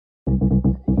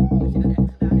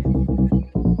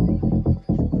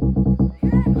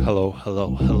Hello,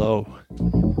 hello, hello.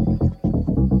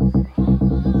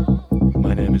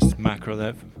 My name is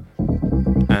Macrolev,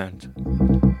 and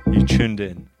you tuned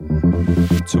in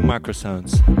to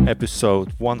Macrosounds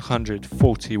episode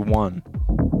 141.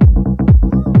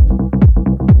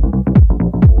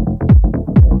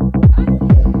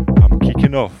 I'm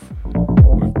kicking off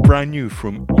with brand new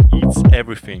from Eats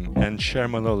Everything and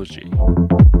Shermanology.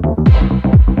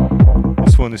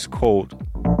 This one is called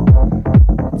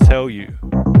Tell You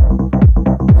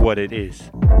What It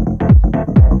Is.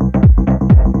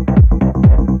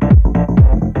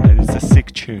 And it's a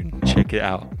sick tune, check it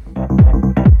out.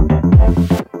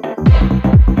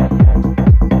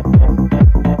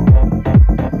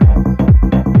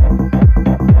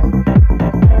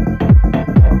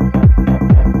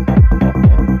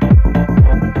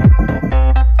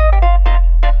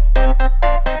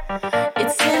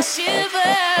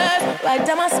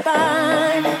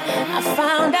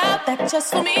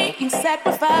 Just for me, you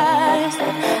sacrificed.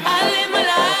 I live my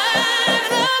life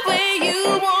the way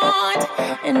you want,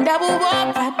 and I will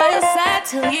walk right by your side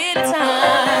till the end of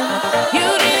time. You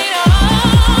did it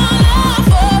all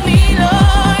for me,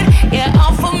 Lord. Yeah,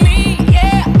 all for me,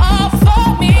 yeah, all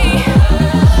for me.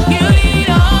 You did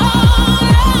it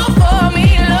all for me,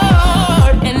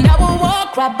 Lord, and I will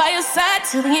walk right by your side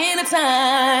till the end of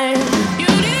time. You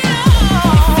did it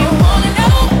all. If you wanna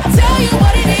know, I'll tell you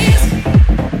what it is.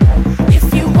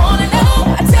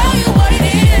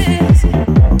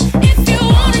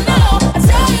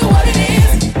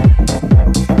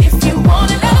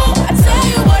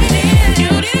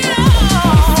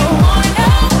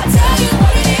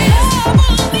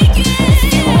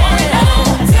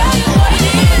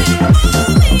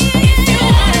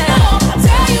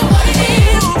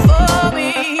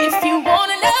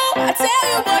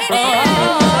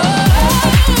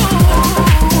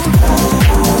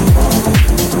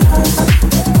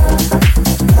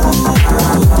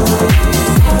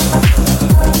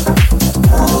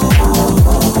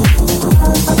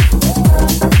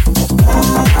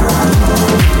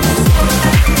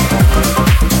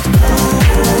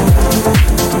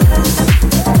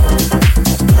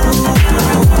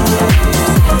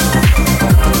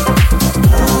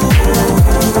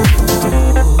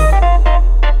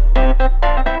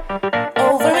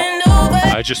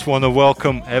 I just want to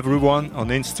welcome everyone on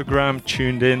Instagram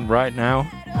tuned in right now.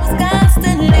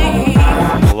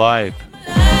 Live.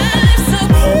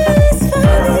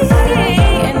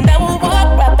 And I will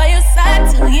walk right by your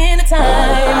side till the end of time.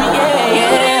 Yeah,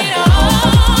 yeah.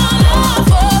 All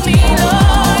for me,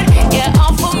 Lord. Yeah,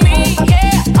 all for me.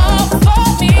 Yeah, all for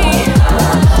me.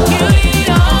 You did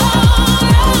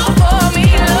all for me,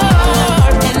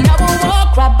 Lord. And I will walk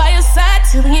right by your side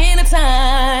till the end of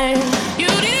time. You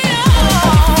did.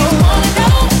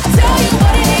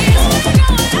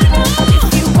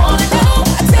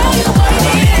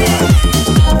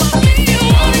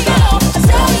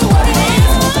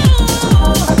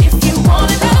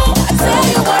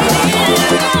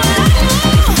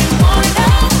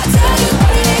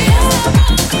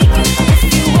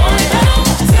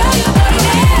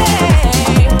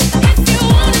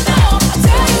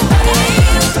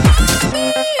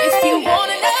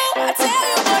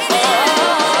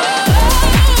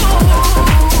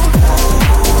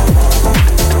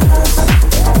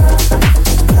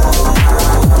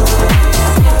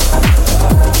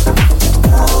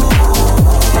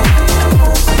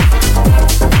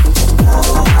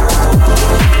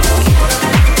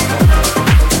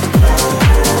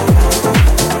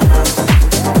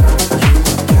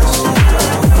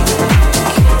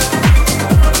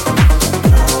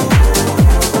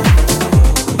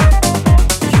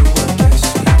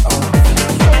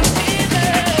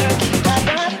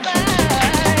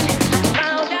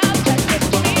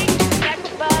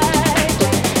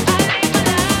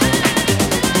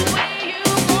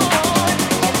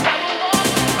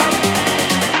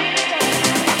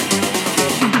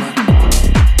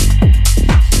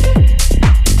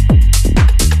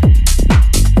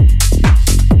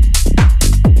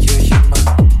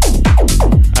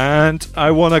 I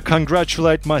want to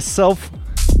congratulate myself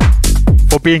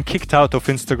for being kicked out of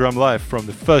Instagram Live from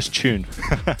the first tune.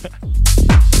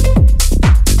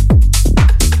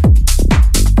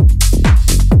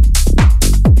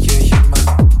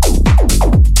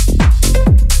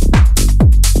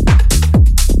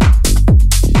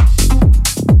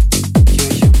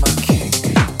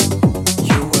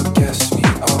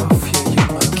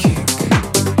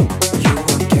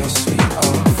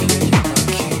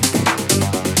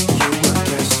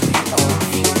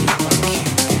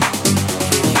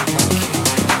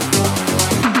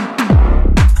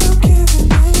 I'm giving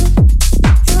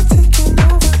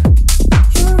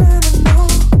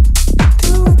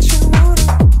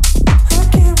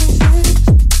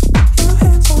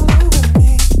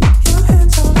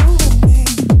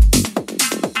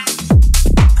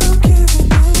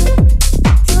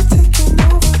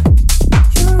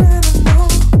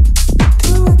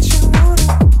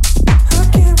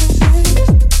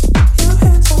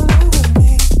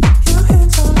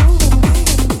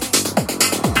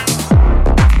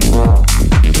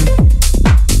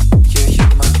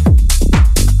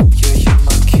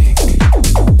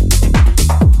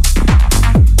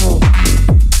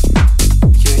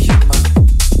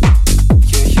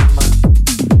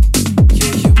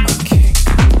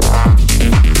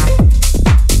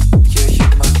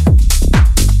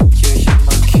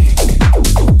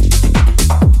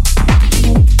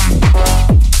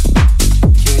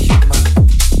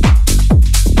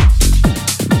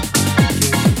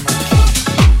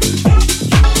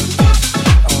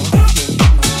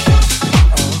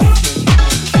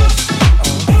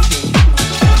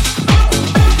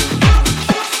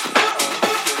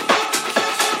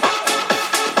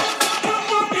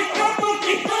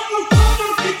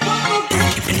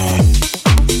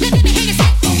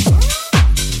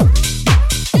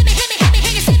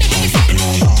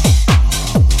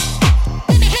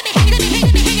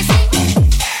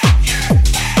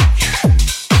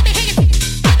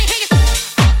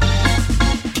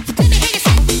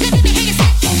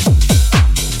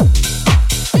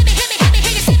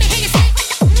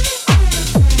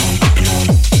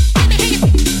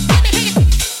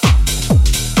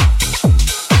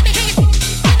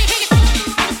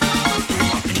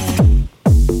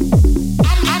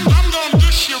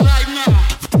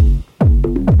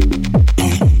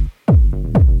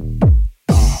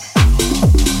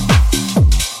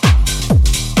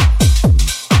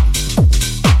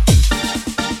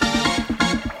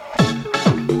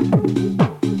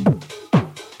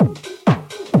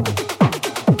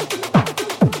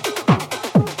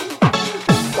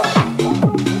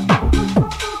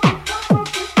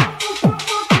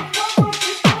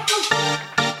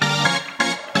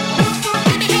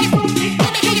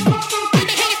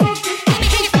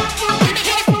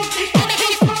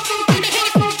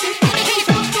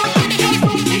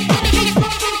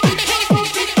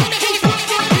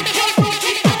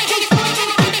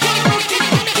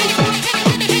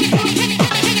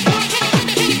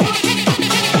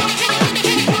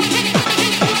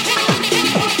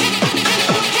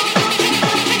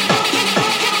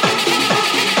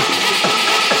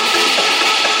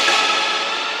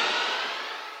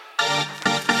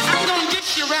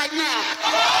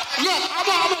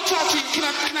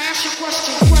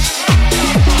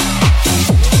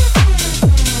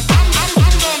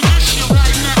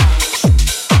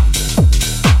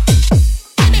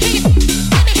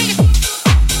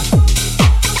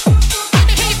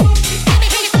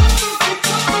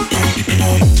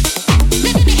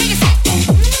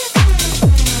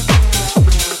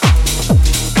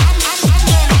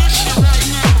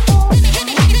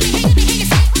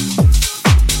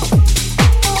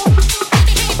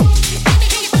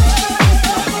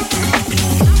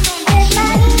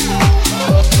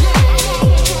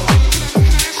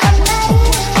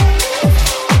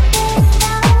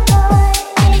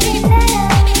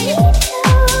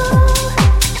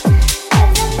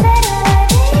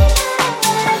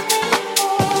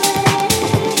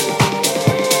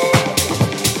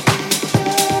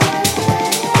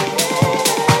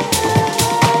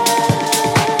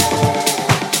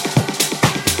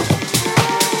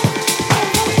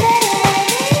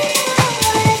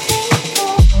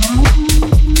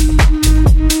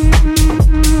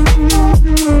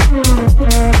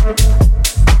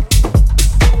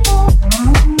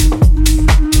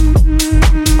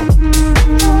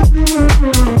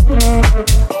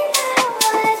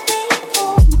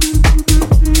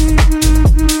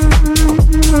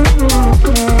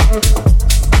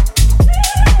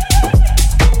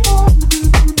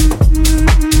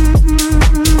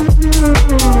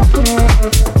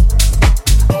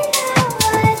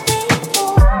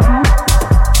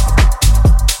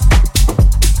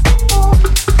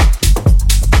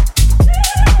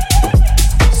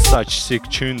Sick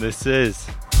tune this is.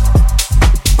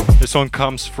 This one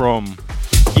comes from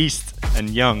East and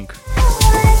Young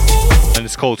and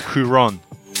it's called Huron.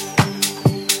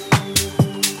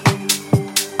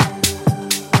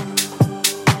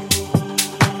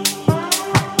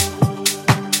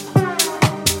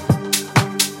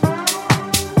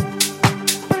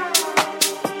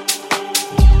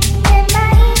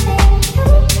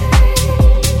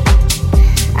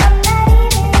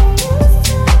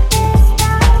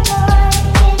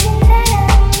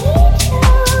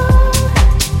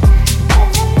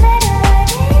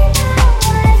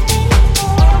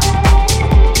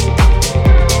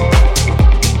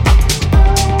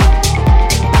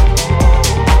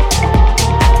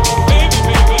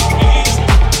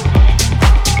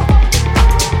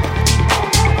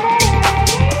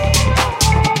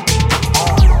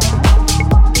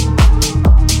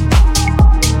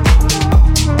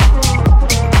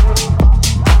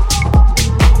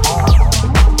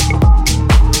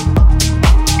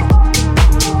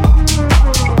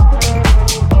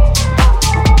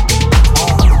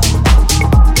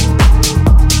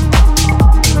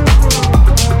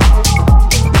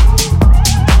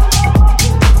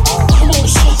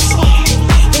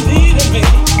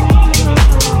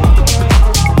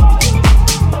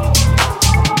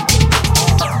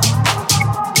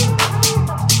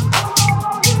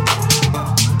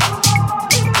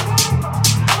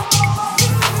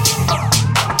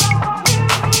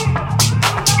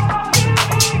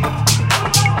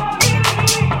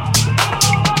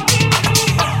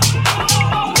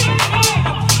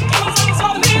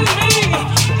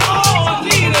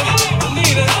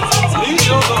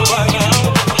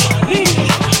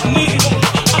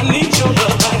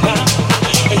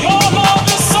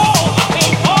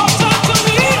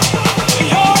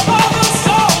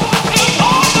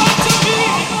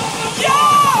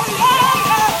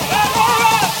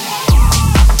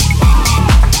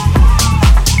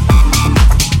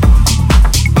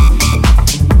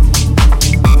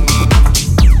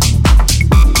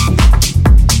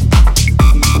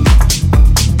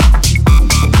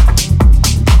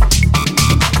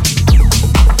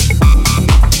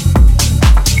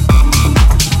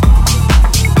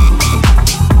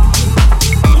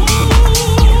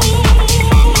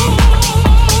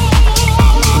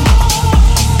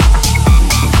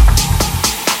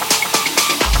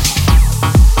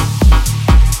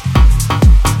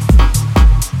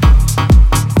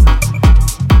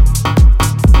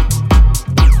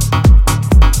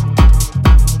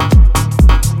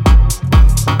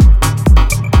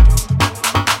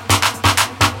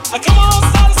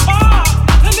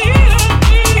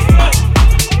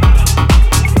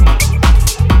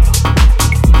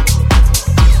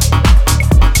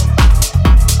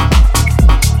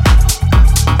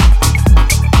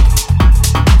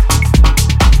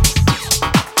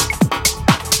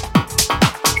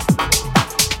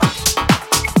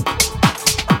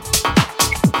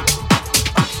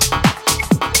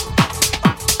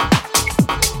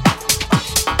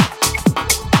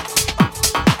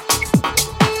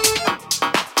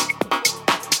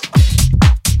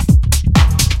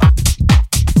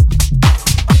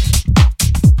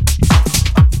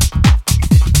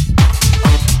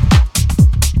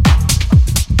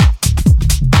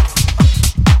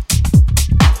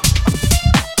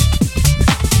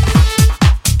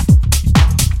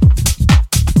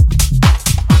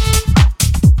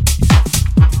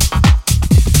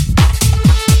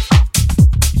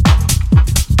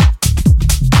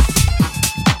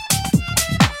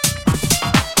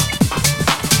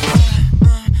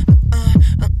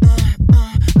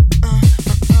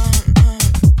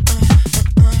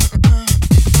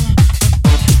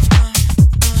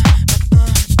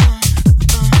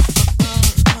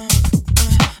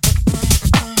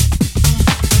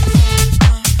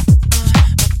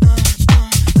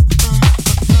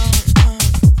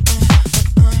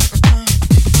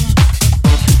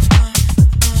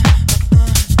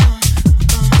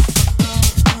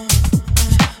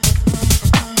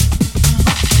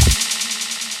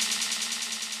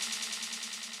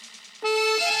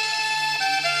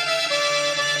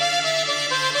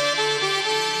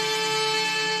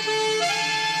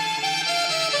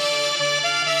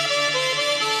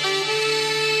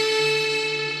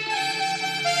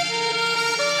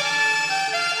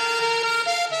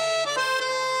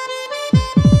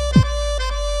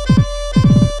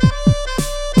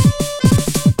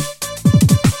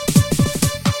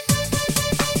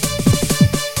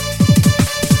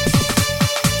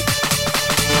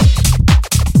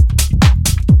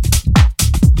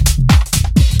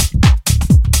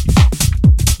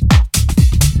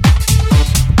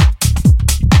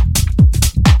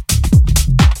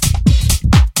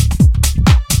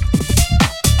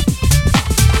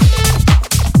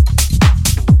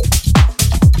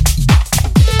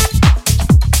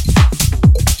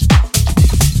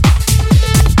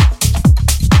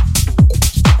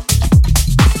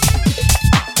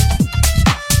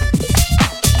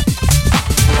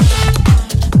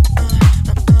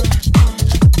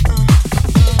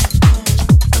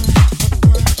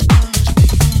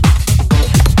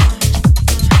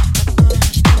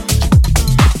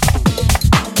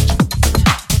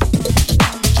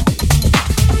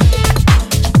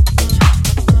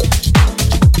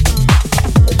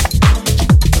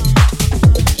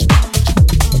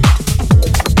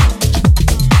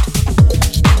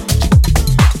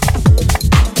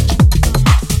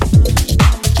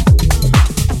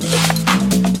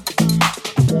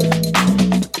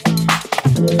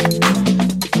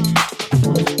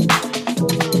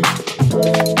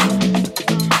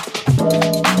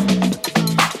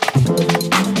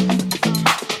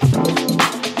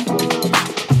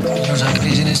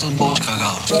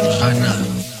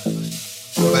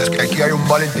 aquí hay un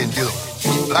malentendido.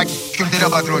 La cartera,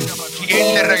 patrón.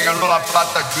 ¿Quién le regaló la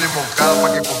plata que le mojaba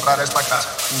para que comprara esta casa?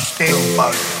 Usted, don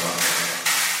Pablo.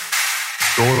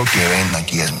 Todo lo que ven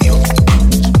aquí es mío.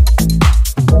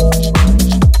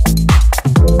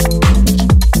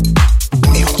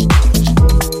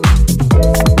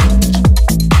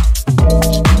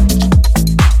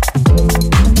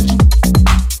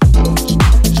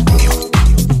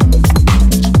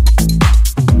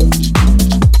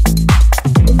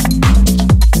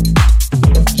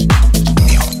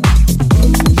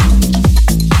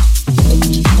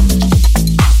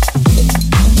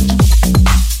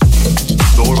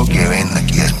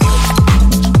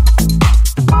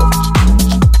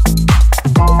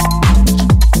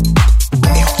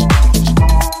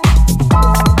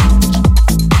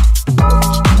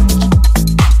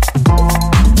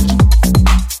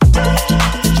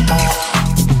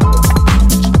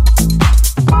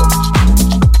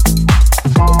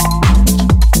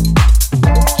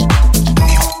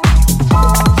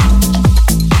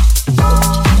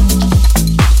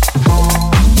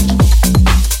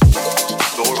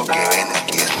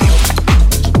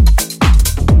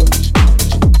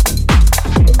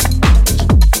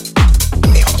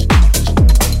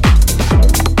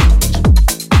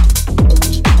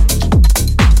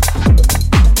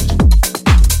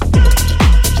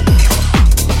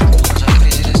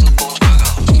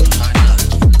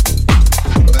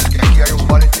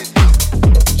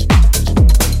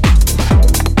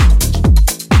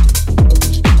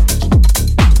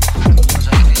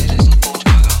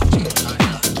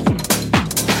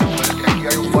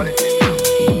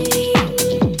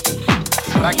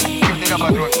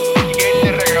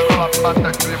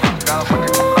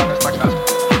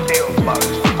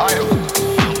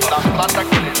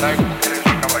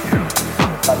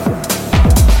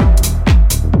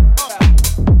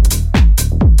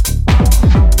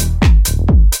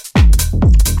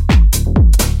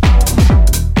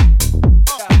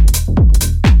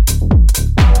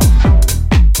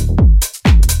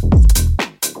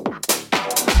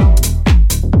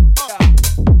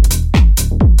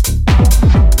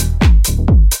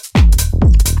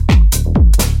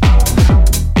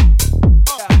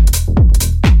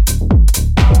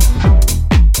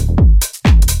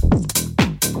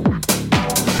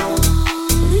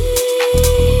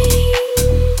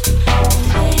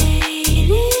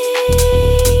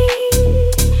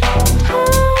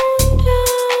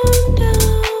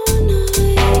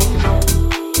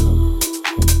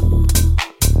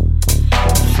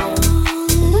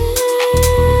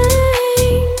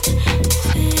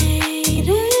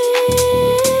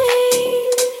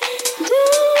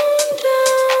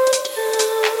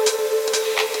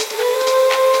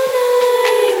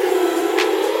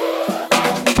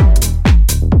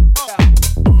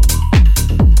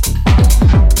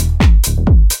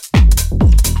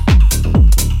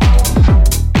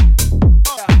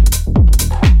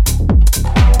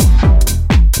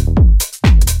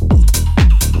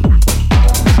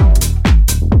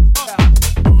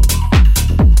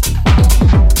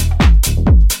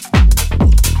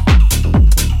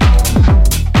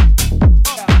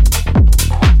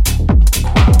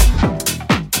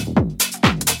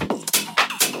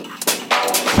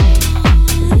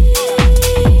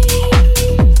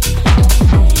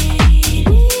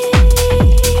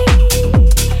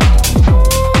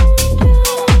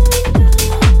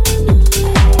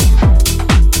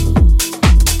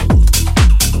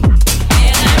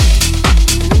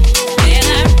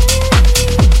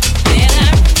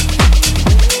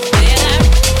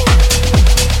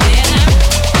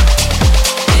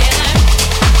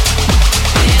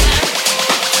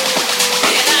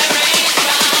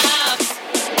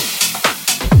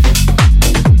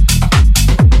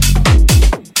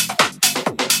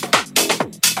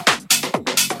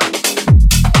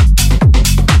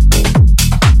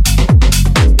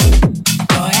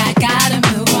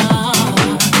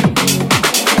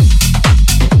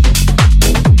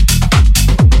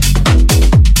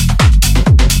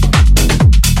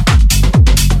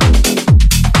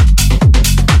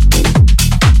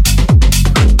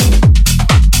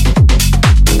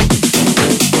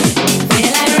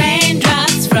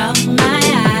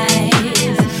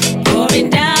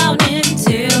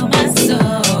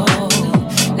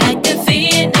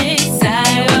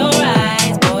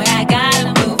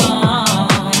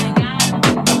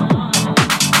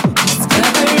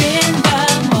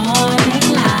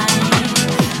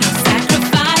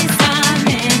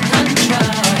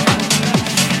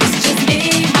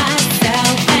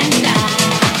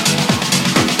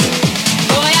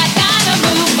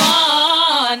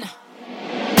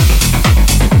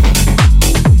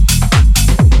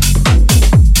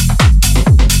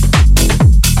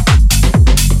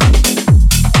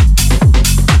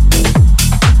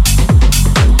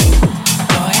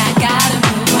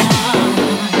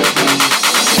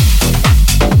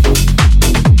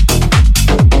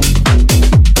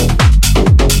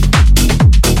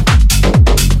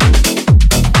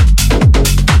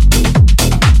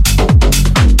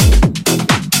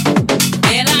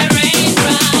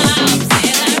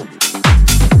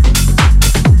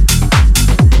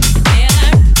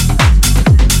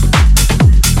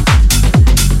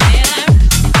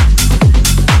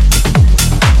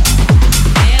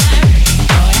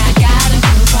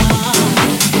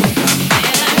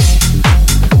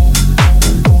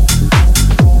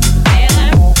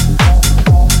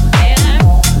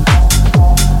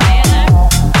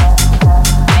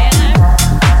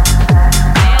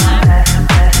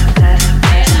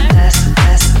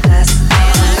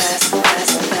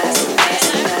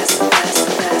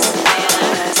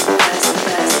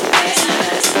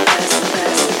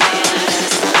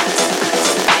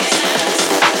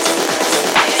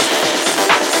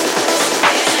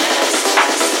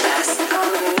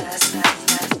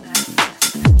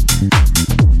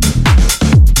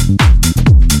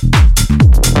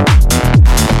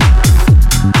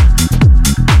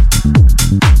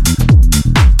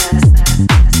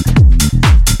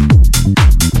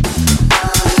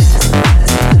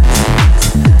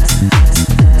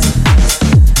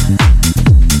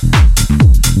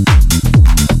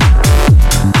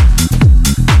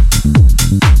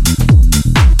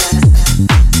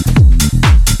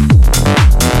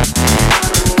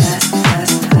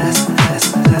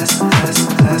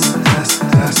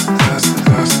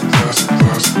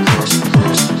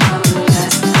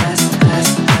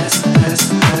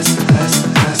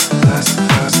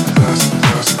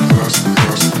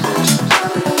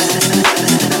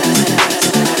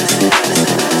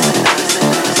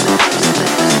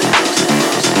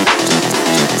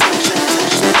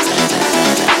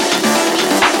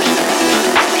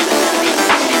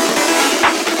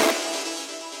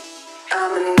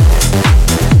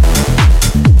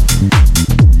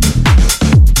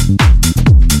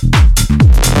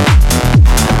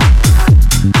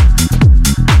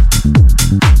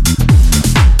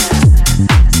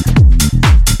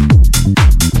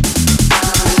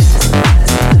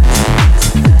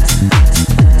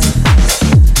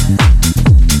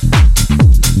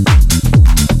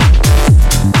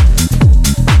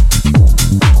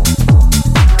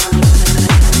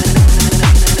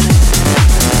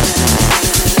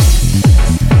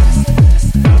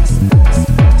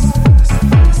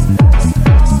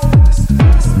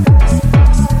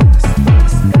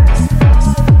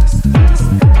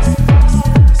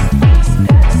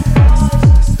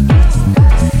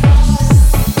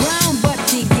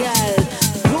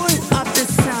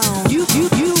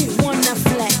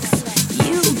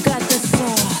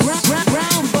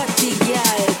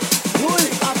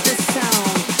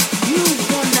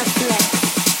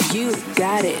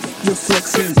 got it. You're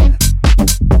flexing.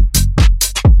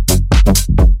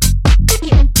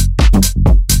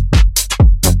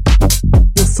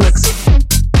 You're flexing.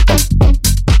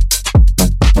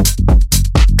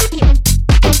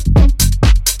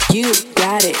 You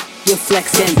got it. You're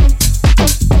flexing.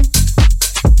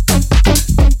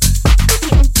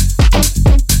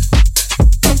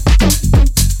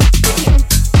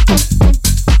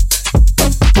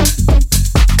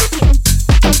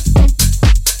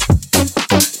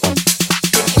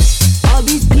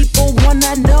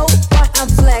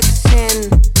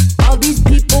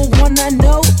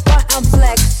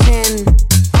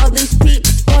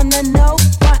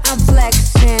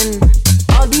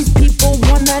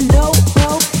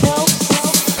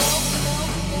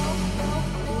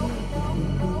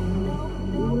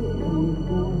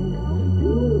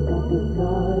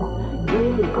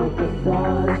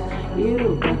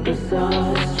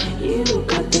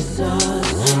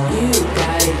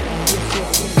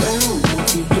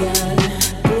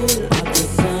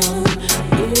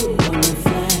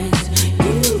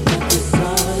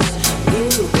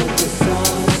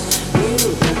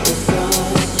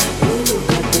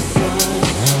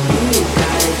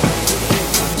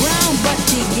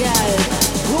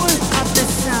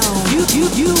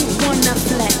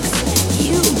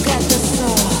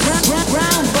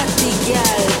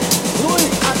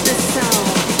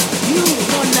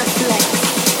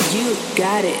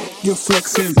 You're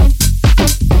flexing.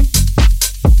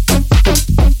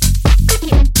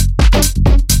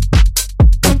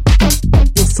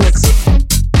 You're flexing.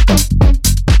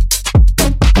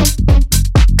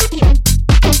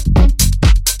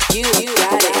 You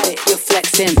got it. You're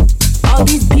flexing. All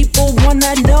these people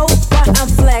wanna know why I'm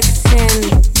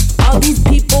flexing. All these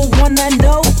people wanna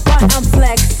know why I'm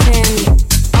flexing.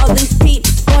 All these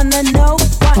peeps wanna know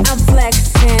why I'm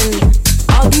flexing.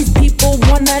 All these people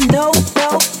wanna know.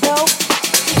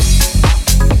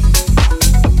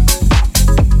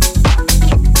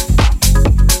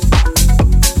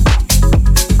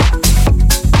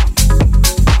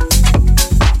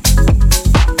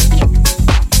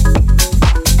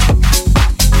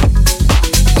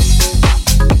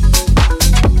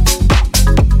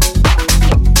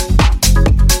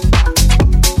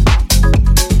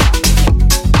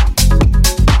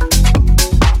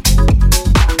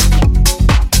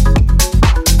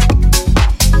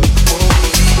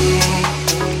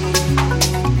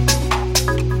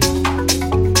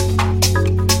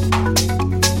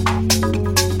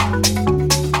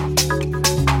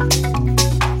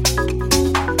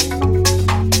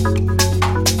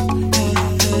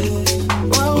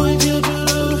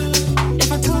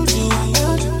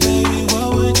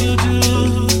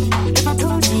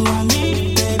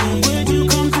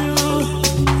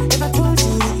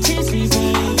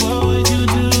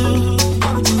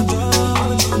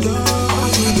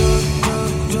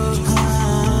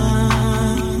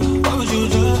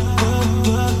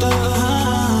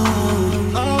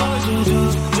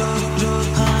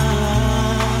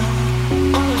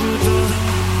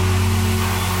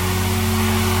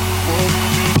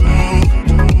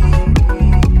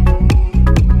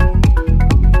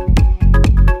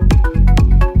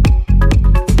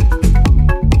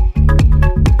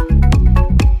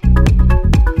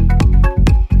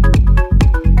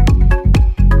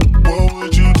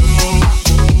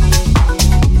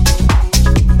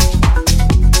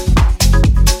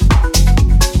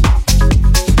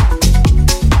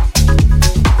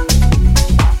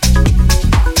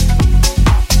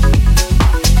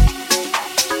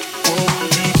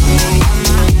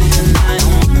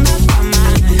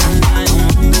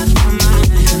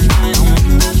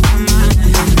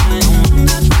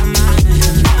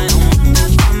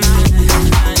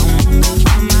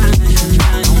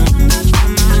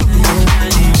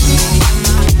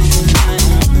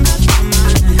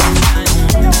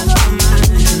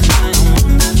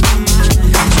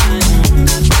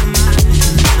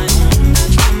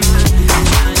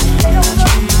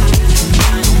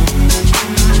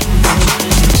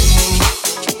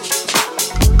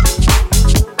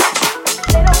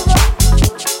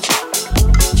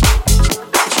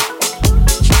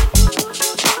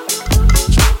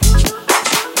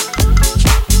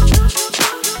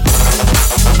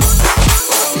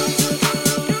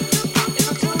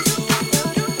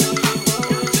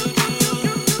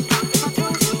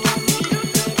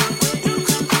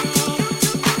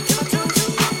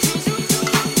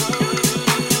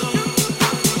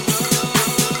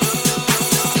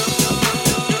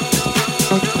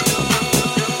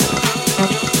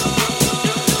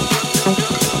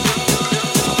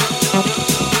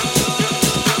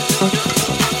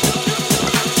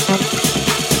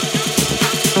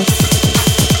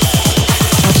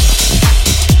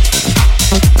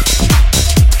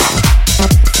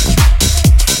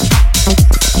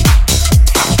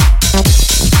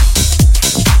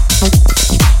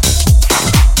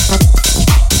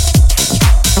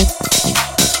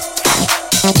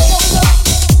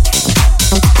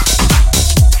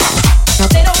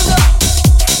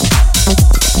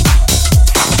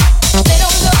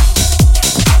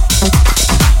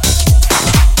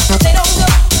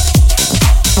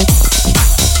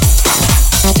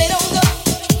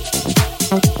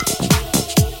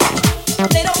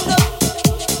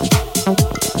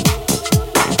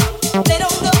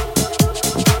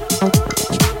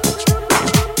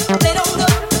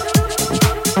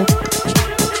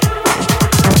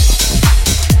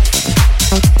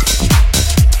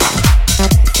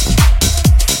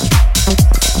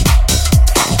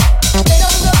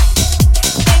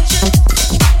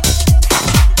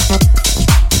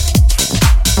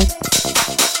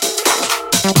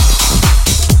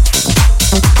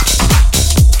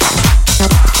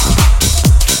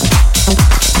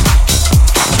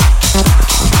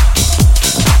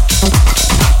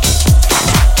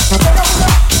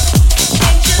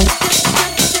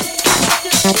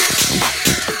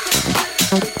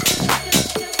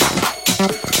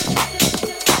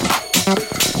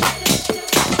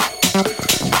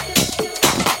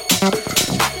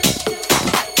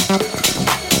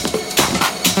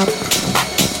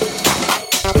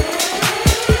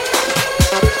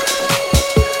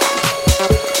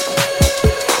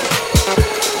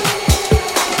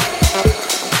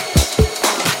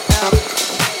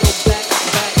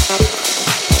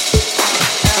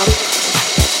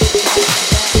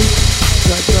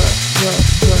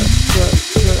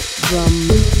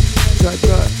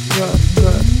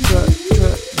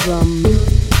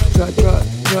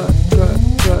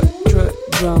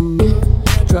 drum.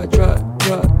 Drum.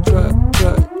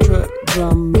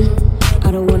 I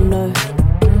don't want no.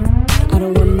 I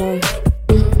don't want no.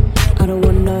 I don't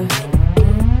want no.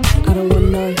 I don't want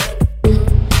no.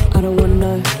 I don't want no. I don't want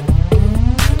no.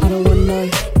 I don't want no.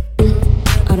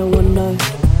 I don't want no.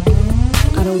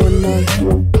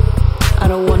 I don't want no. I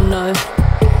don't want no.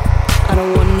 I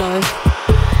don't want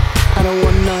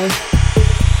no.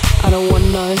 I don't want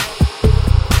no.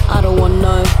 I don't want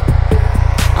no.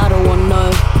 I don't want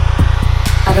no.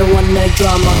 I don't want no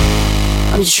drama.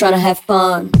 I'm just trying to have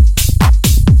fun.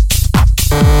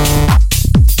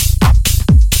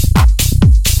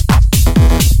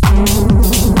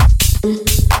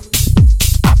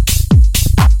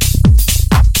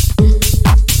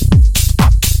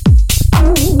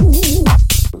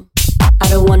 I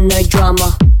don't want no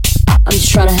drama. I'm just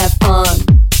trying to have fun.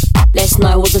 Last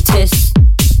night was a test.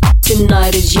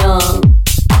 Tonight is young.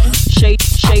 Shake,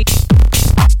 shake,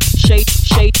 shake,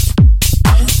 shake,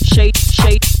 shake,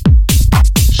 shake,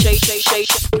 shake, shake, shake.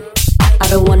 I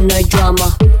don't want no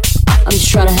drama. I'm just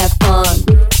trying to have fun.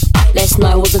 Last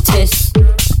night was a test.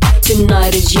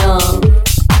 Tonight is young.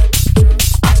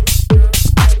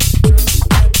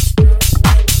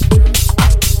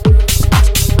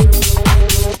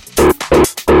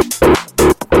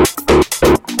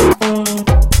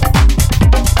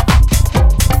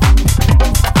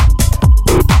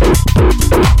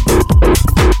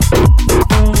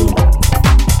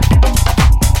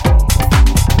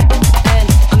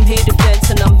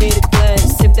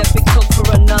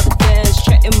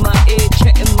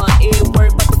 Worry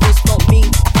about the result, me.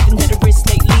 Even had a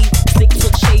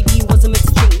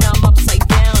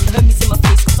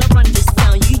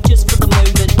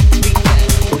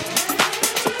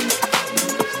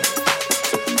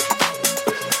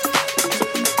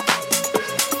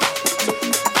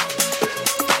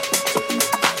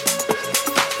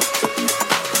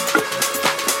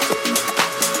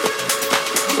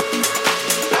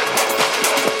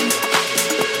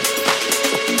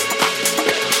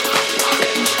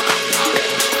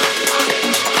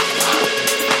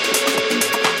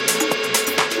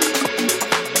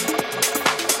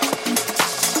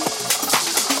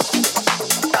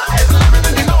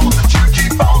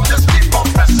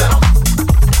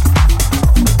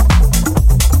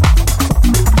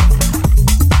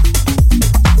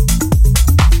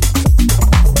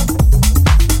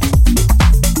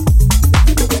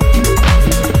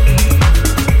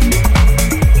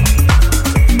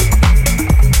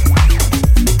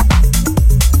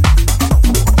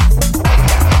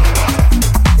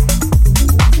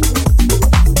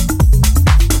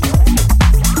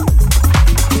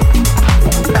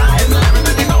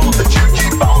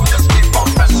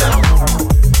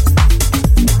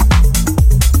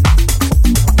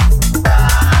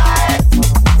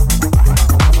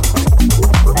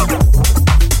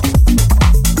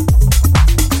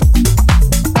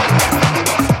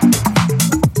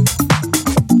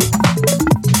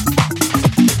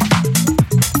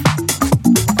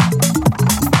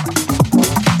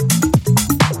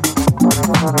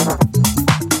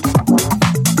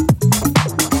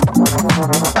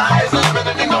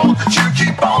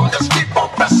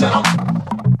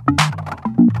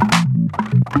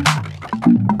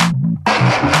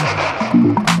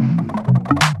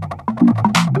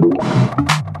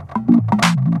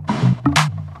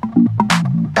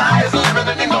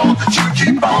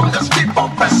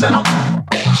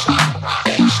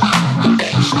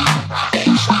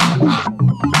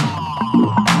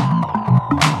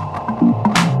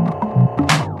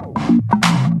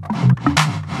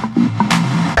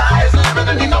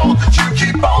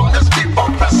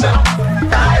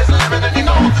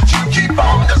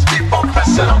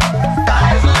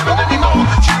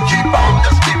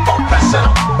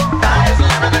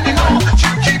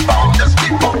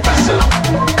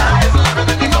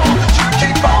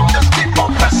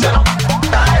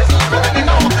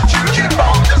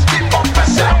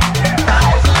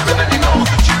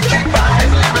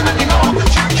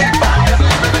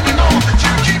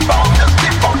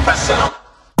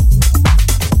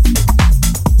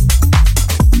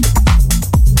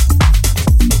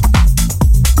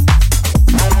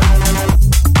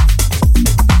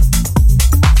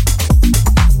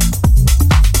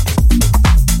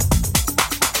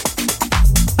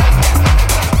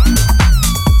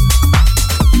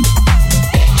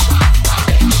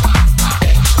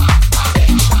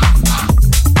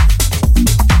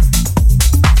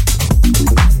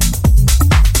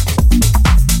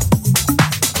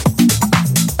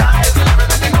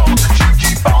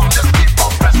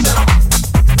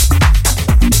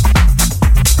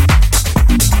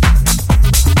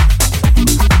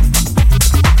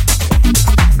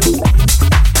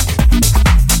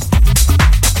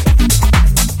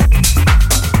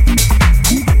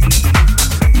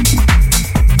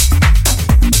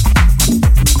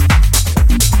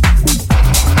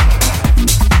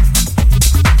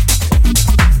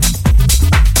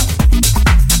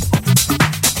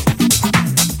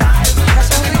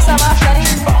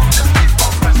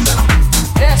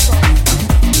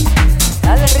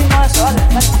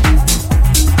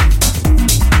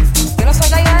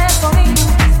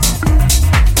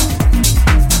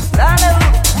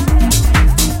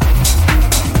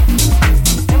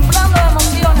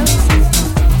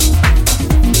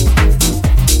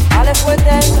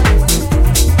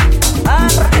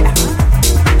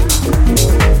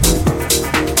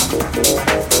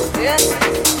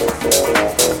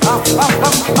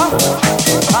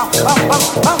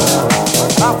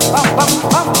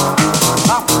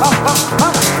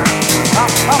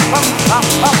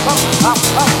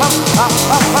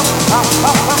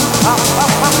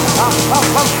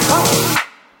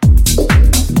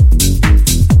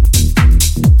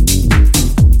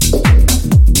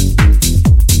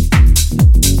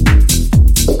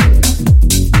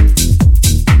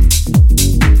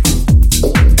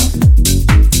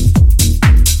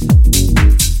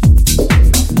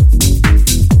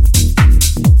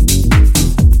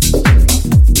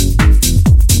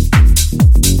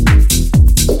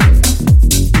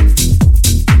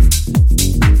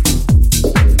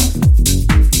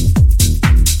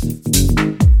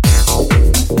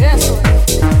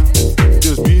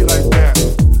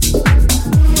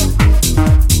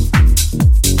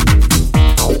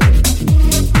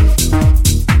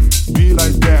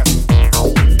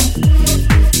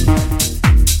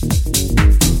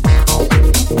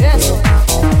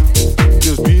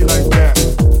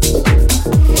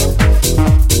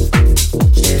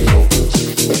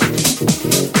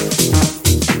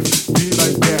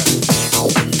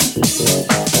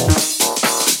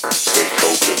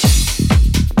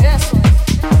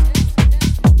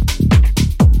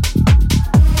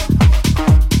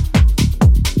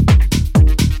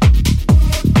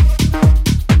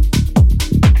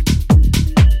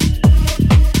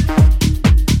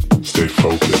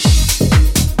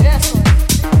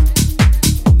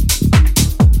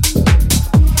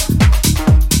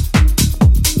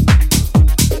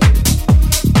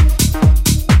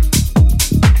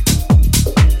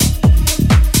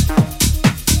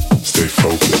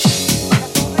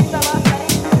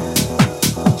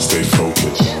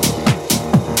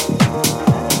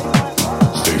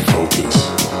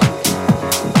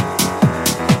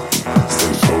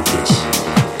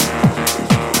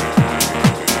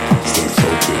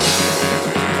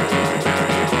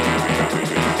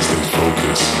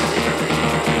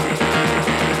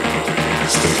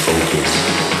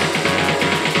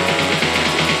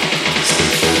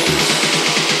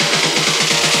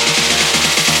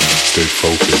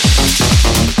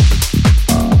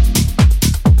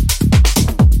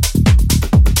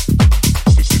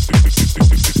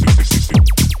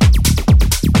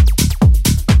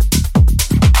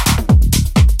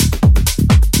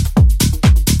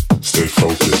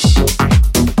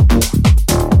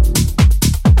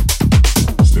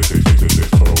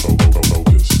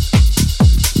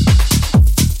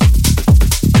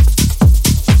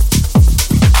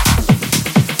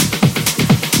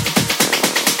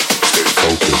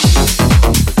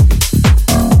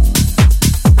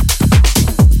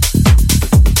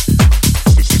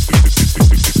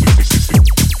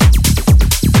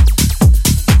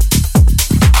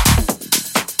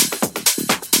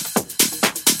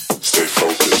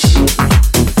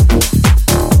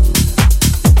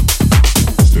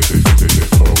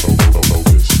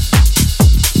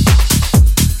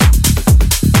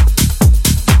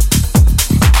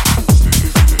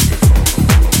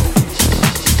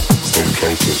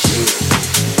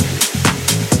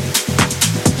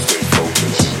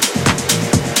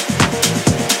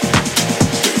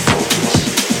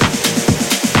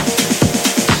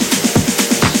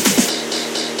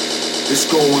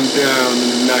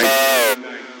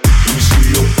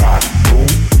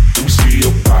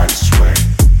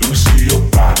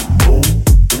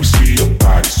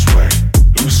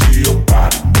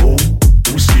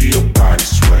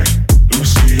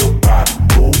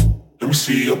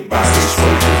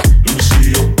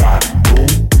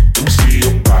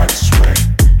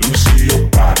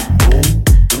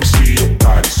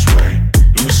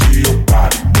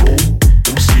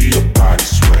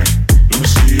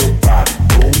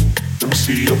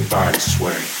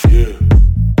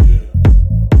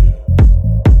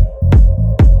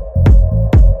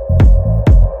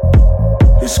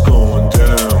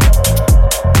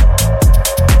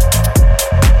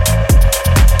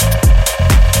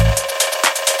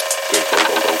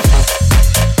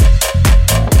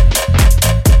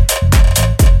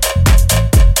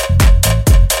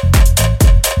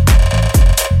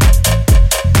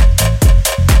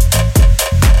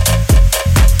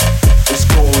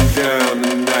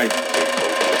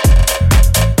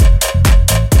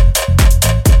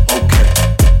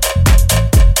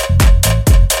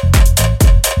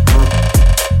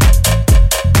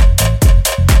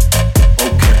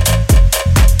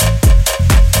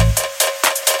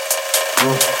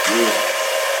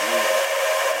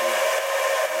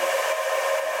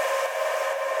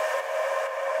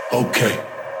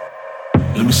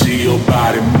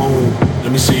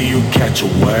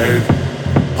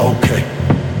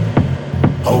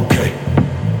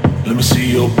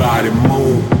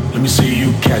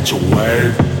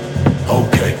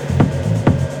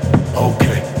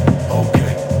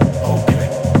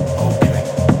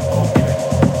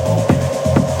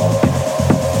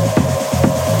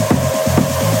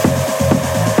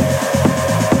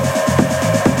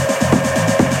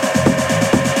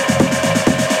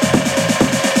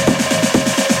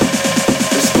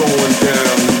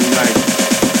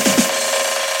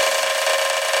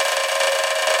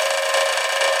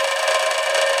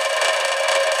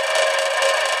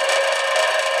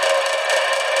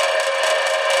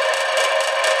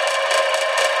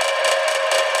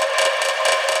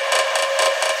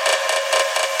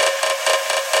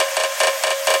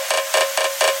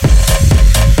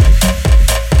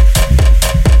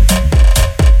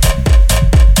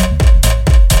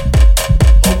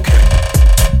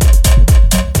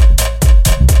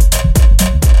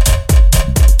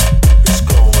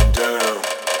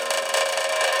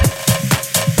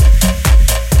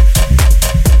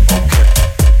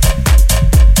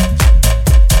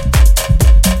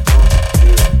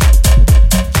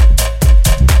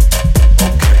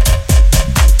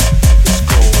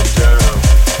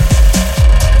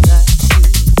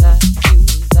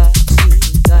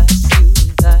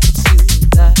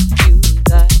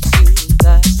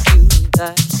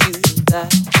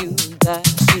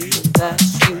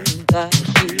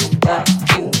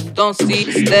Don't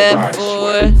see, step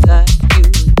forward.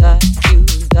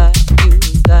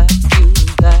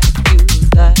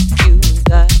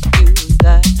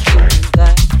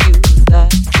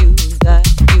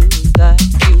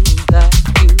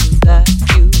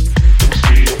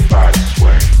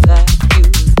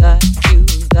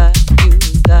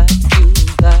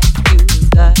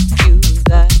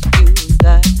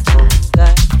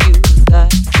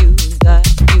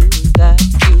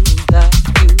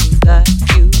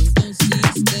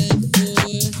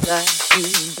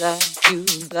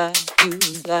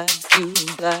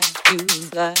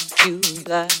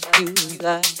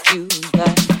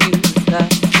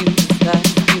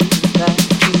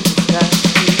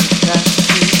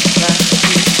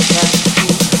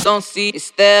 don't see,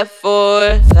 step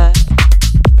forward.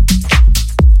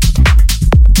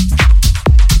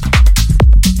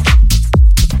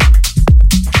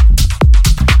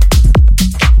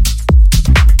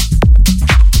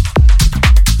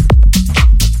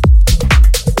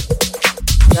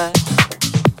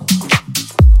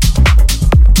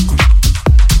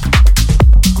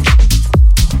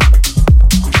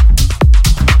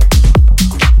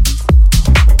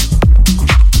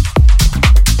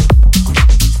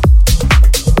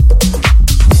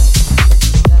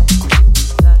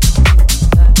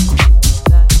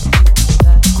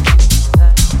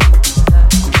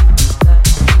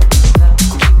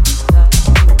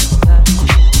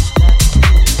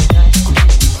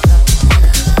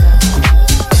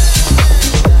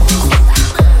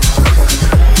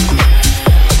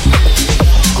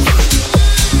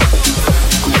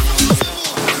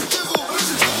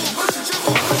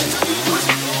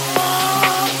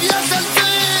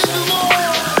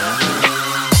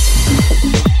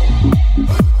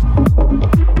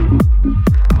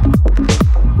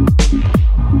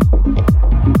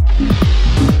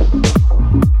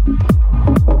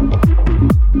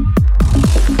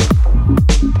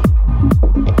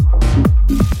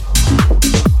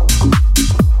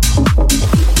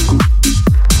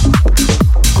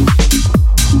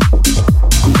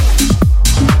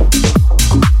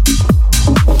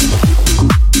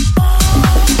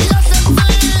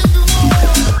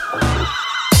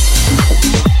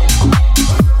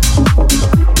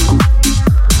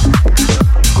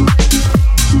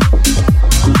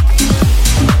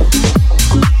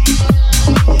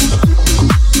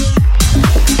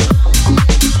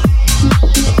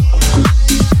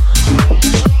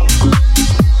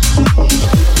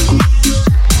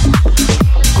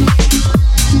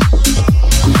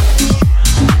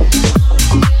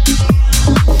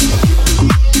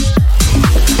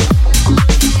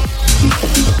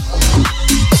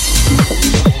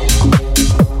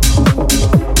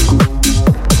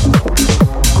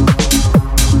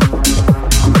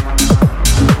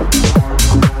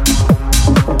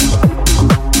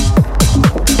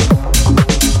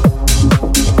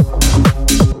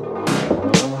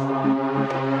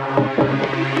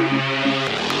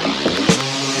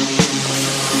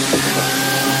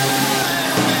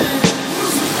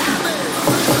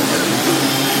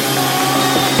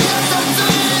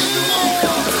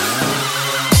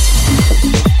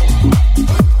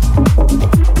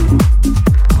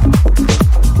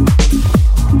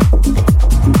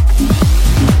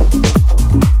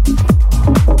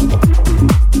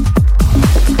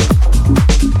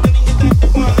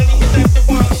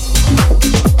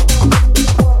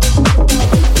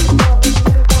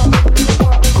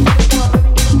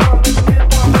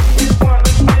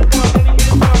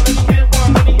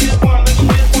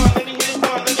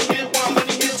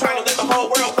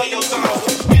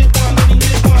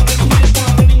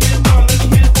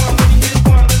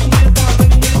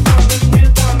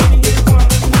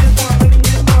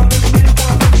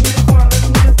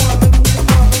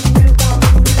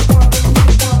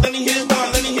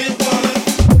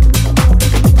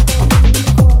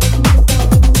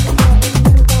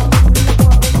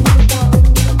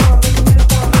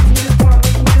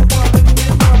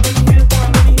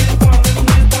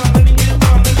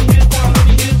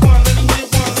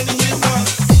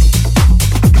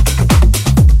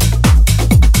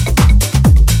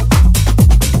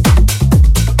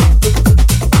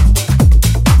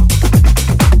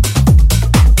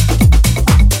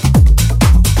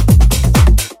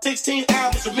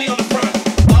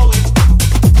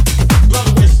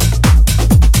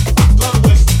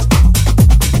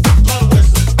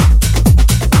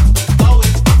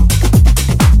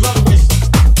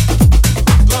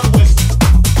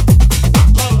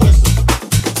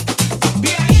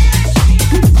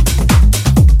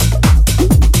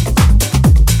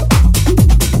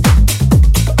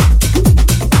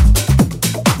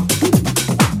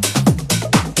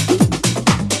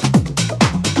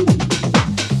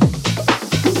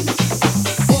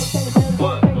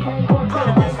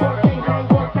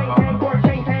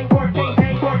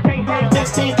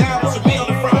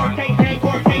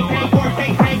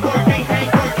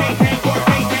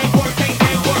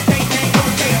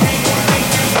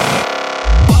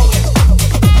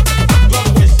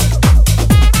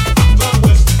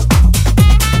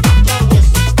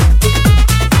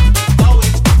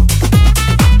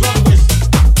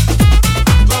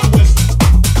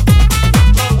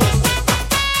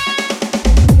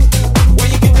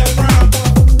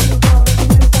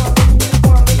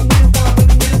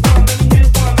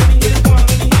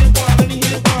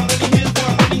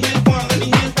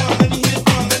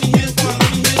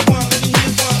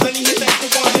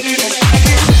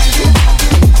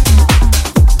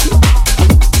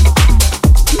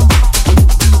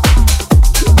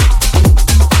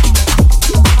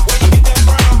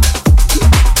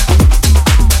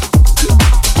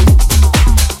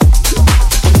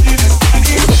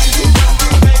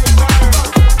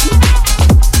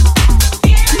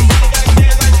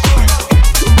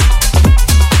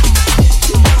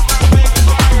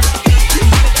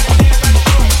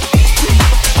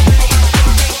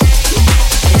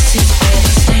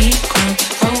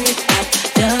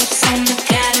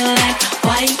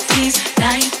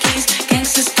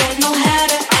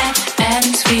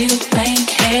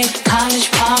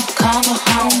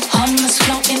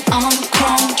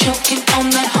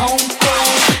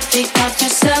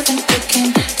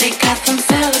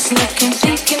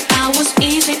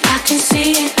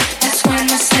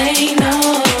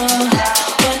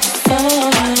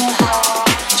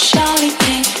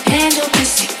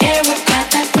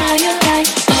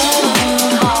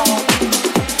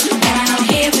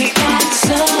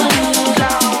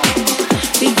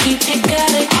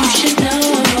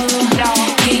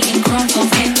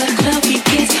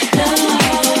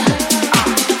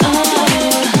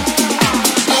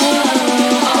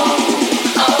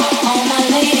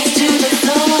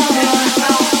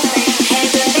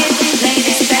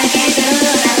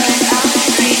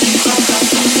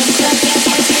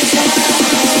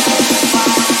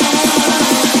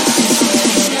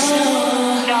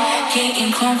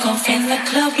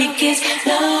 gets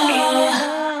low.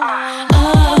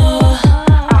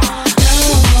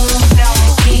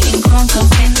 Getting crunk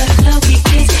up in the club, it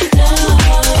gets low.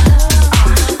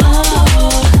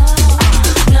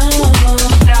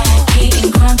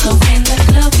 Getting crunk up in the club, it gets low. Getting crunk up in the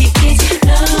club, it gets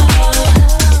low.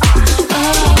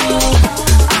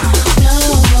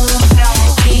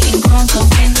 Getting crunk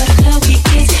up in the club,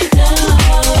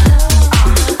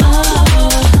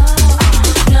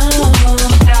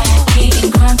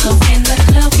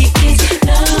 it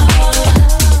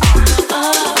gets low.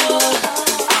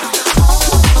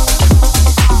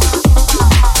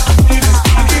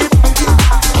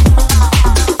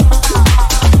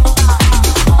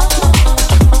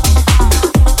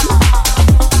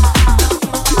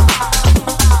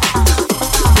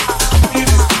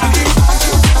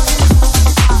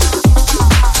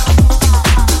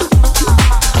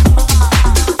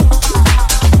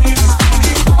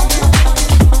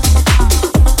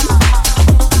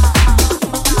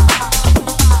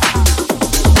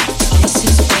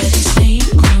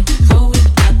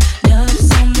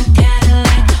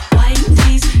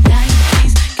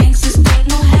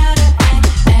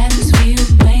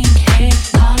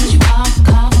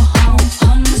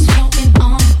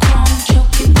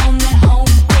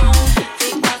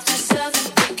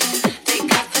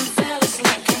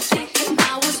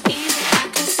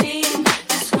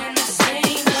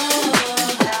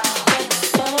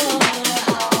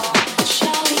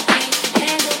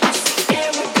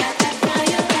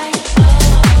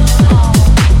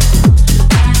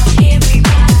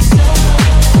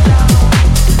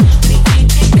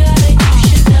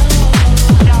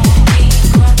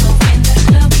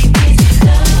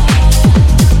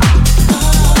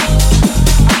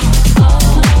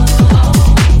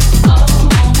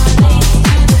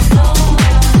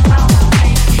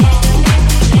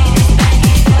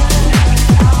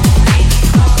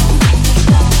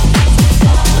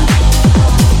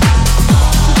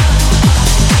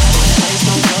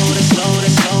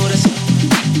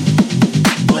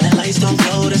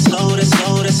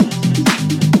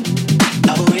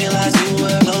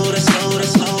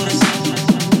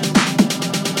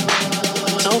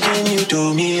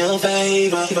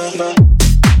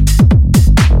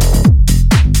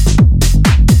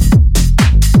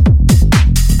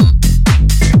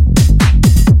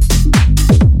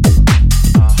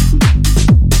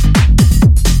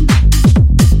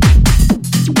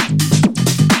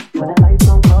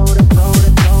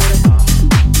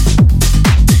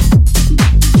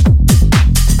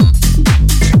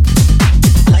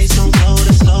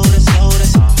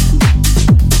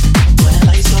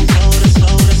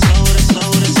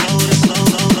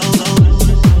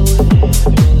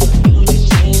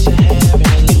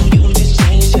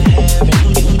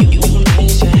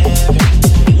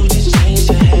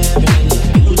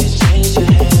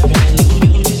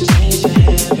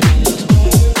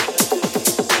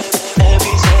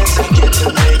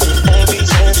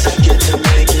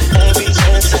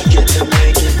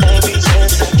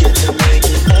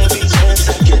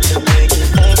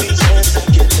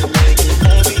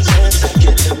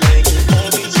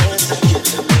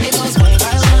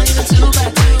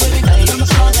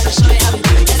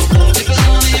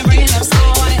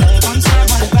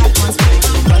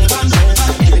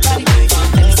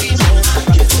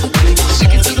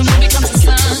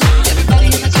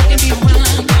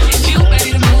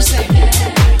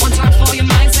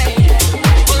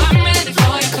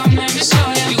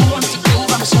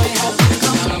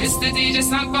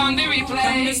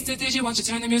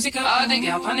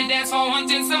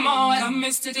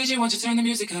 Mr. DJ, won't you turn the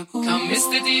music up? Come,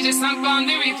 Mr. DJ, sunk on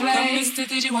the replay. Come, Mr.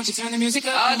 DJ, won't you turn the music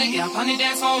up? All the girls on the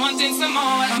dance floor wanting some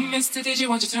more. Come, Mr. DJ,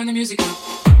 won't you turn the music up?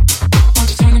 Won't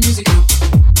you turn the music up?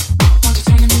 Won't you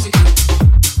turn the music up?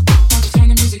 Won't you turn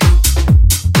the music up?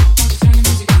 Won't you turn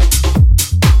the music up?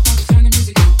 Won't you turn the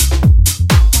music up? Won't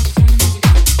you turn the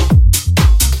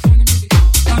music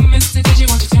up? Come, Mr. DJ,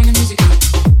 won't you turn the music up?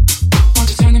 Won't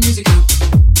you turn the music up?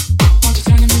 Won't you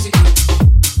turn the music up?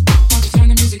 Won't you turn the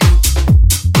music up?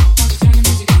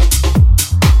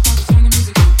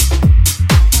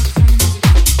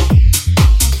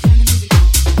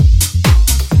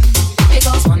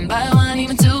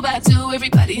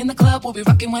 Everybody in the club will be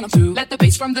rocking when I'm through. Let the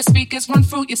bass from the speakers run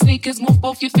through your sneakers. Move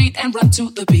both your feet and run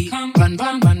to the beat. Run, run,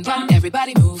 run, run.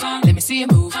 Everybody move. Let me see you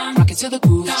move. Rock it to the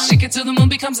groove. Shake it till the moon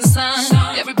becomes the sun.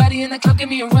 Everybody in the club, give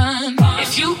me a run.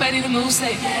 If you ready to move,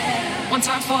 say one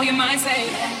time for your mind, say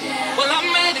well,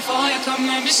 I'm ready for you. Come,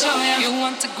 let me show you. You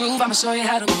want to groove? I'ma show you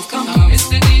how to move. Come,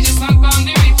 Mr. DJ, sunk on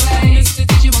the replay. Mr.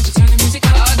 DJ, won't you turn the music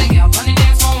up? All the girls on the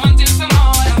dance floor wanting some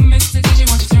more. Come, Mr. DJ,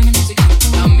 won't you turn the music up?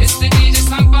 Come, Mr. DJ,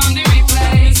 sunk on the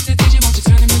replay. Mr. DJ, won't you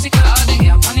turn the music up?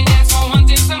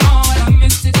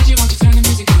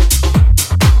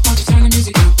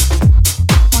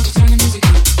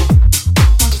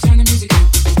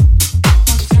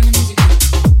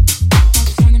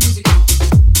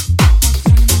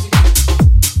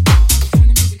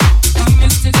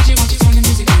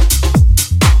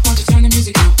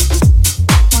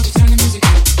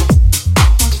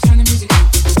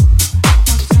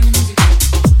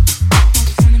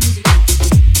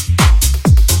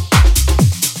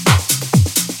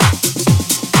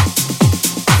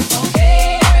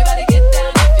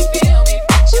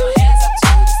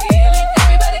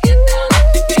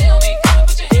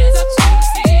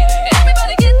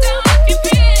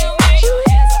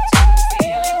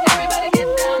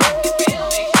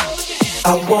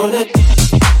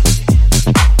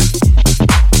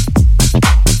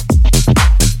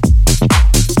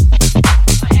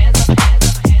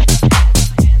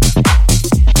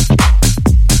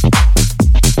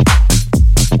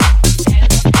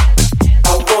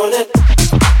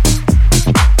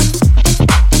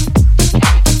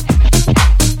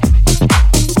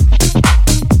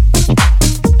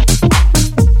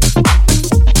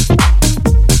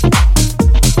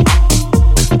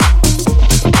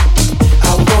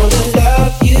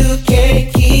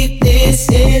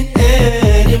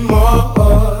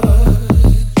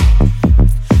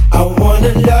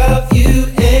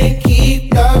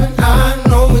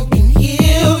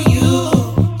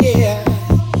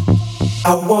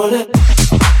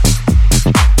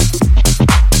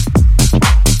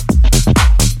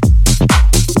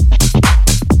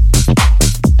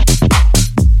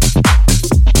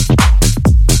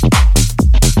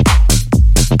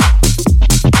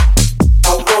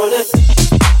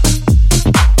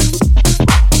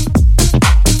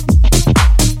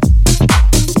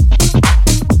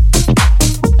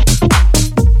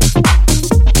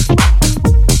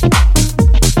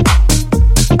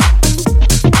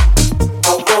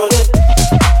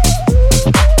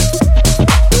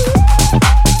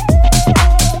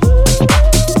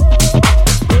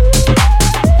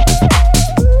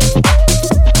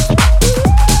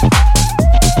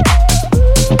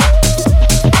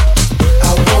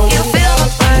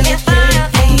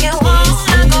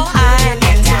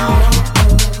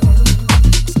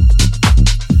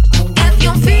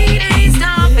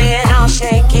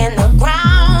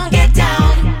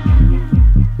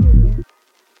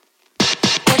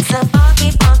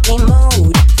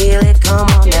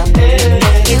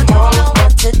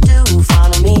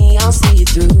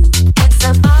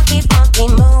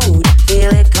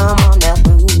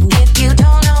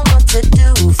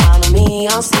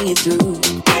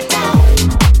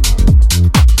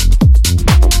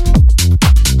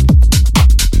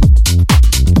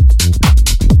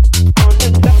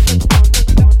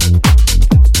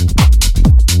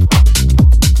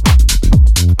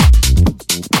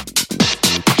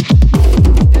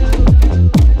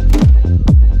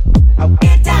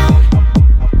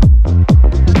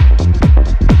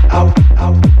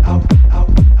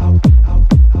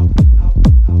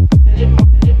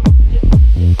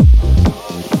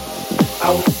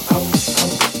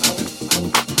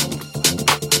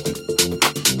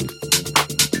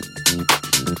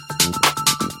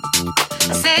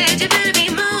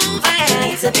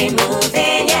 to be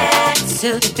moving, yeah.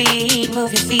 To the beat,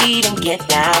 move your feet and get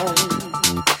down.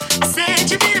 I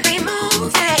said you better be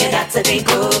moving. You got to be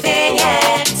grooving,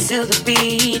 yeah. To the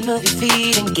beat, move your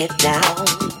feet and get down.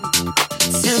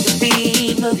 To the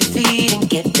beat, move your feet and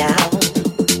get down.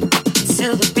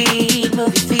 To the beat,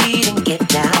 move your feet and get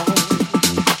down.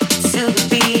 To the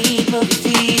beat, move your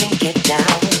feet and get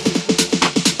down.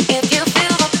 If you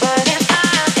feel the burning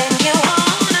fire and you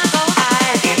wanna go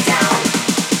higher, get down.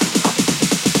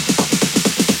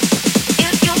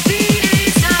 If your feet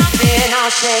is something,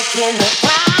 I'll shake in the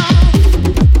ground.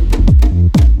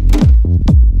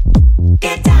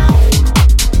 Get down.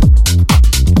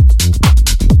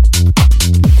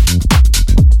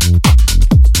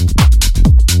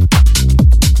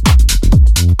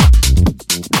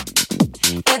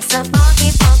 It's a funky,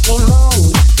 funky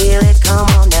mood. Feel it, come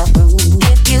on now, boo.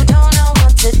 If you don't know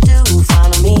what to do,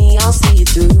 follow me, I'll see you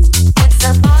through. It's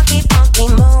a funky, funky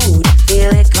mood.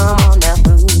 Feel it, come on now,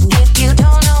 boo. If you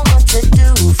don't know what to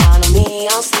do, follow me,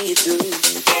 I'll see you through.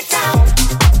 Get down.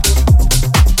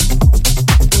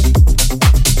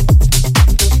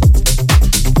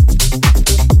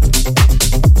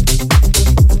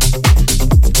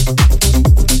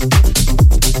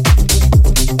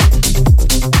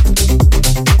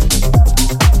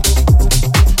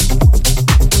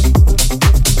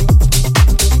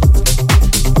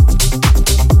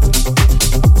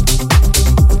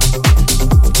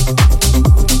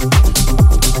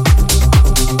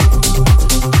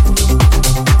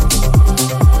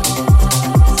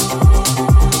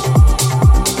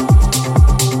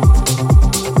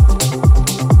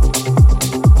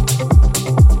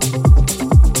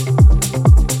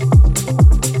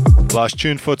 Last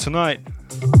tune for tonight,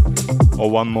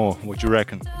 or one more? What do you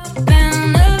reckon?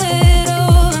 Been a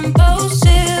little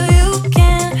impulsive, you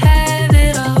can't have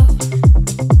it all.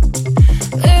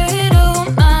 Little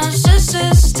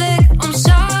narcissistic, I'm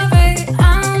sorry,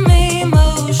 I'm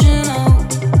emotional.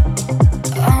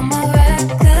 All my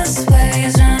reckless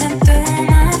ways running through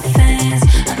my veins.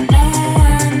 I know I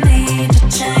need to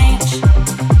change.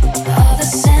 All the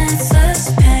senseless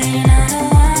pain, I know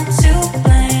I'm to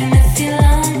blame if you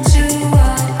long to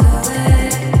walk away.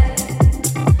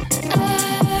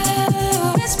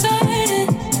 Oh, it's burning,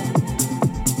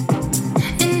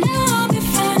 and now I'll be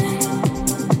fine.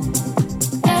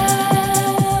 Oh,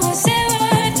 was it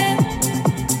worth it?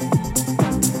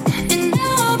 And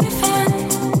now I'll be fine.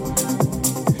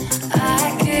 I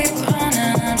keep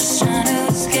running, I'm just trying to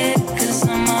escape, 'cause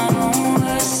I'm my own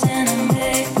worst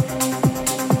enemy.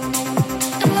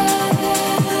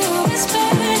 Oh, it's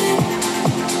burning,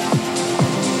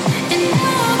 and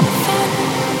now I'll be fine.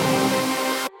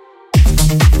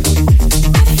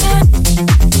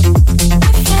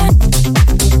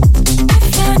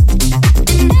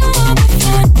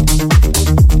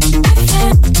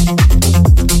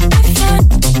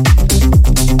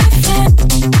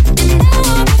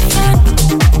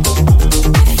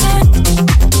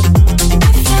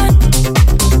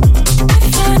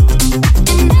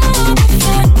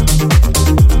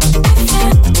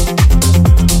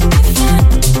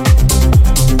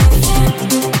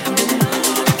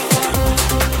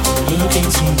 Look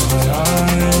into my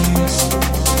eyes.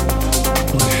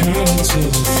 We're heading to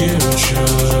the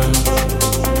future.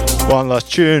 One last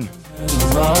tune.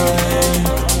 Right.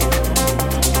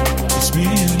 It's me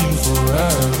and you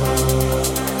forever.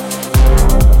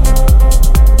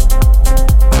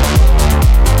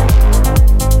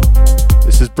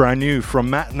 This is brand new from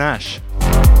Matt Nash.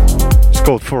 It's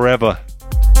called Forever.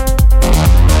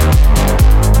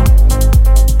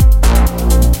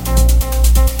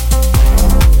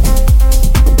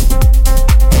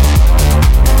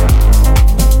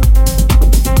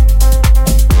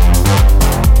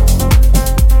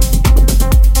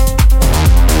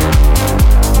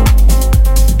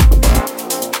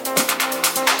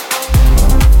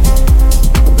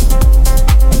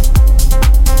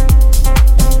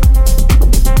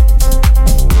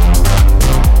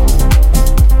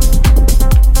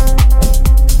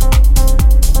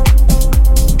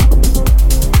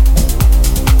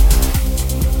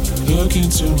 Look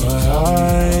into my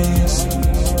eyes.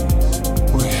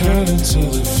 We're heading to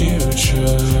the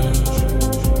future.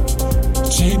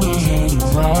 Take my hand and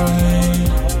ride.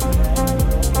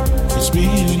 It's me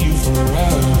and you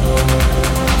forever.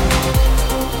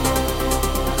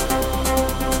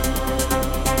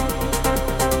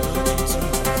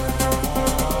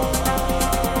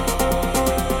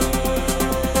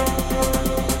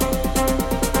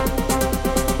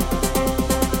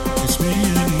 It's me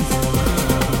and you forever.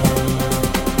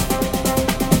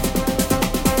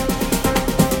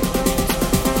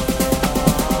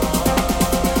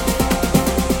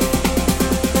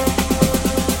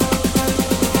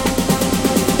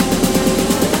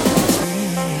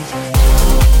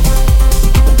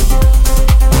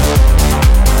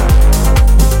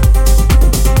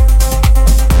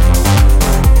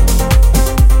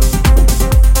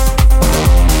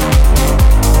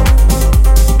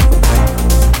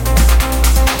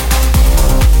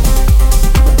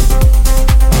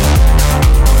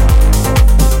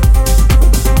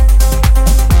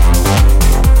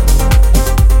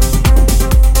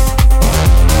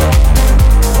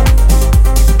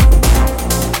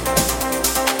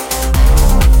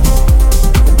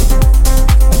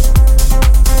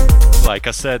 Like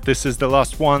I said, this is the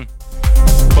last one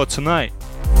for tonight.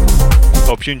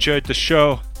 Hope you enjoyed the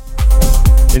show.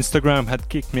 Instagram had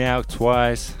kicked me out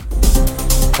twice,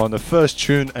 on the first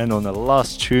tune and on the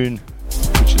last tune,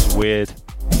 which is weird.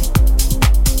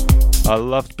 I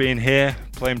loved being here,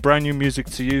 playing brand new music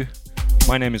to you.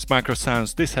 My name is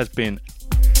Microsounds. This has been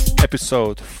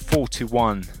episode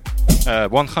 141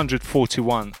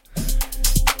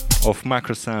 of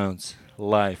Microsounds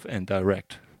live and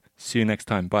direct. See you next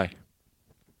time. Bye.